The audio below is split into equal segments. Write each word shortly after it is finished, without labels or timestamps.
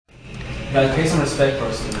Guys, pay some respect for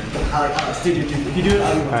us, man. Alex, dude, if you do it,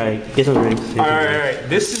 I'll do it. Alright, get some drinks. Alright.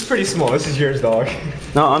 This is pretty small. This is yours, dog.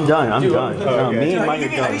 No, I'm done. I'm done. Oh, No, okay. me and Mike are Are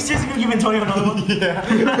you done. seriously gonna give Antonio another one? Yeah.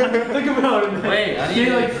 Think about it. Wait, I need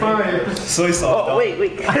like 5. Soy sauce. Oh, wait.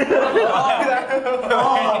 Ready?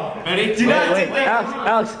 Do not Wait, wait.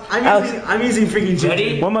 Alex. I'm using freaking ginger.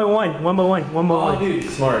 Ready? One by one. Oh, dude,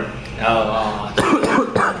 smart.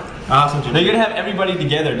 Awesome. They're gonna have everybody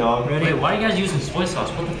together, dog. Wait, why are you guys using soy sauce?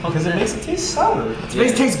 What the fuck Because is it that? makes it taste sour.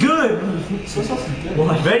 It tastes good. Soy sauce is good.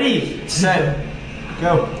 Ready, set,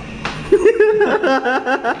 go.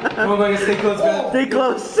 Come on, guys, stay close, guys.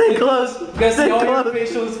 Stay close. Guys, see all your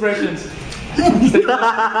facial expressions. Stay close. Look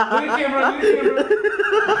at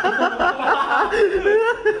camera,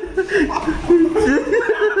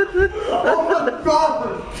 Oh my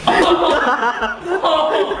god!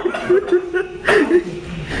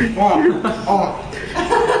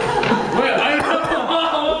 Wait,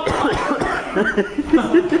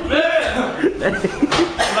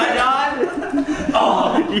 Am I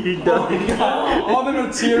done? You're done. all of them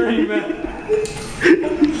are tearing, man.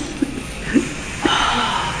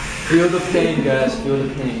 Feel the pain, guys. Feel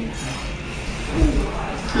the pain.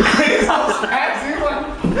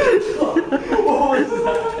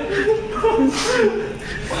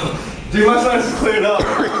 Dude, my size is cleared up.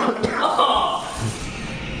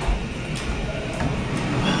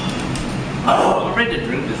 I'm ready to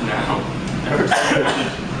drink this now.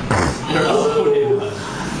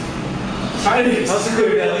 How's it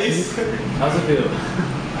feel, guys? How's it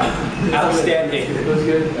feel? Outstanding. Feels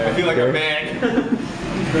good? I feel like a man.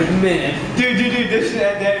 Man. Dude, this should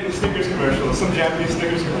end in a Snickers commercial. Some Japanese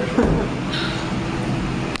Snickers commercial.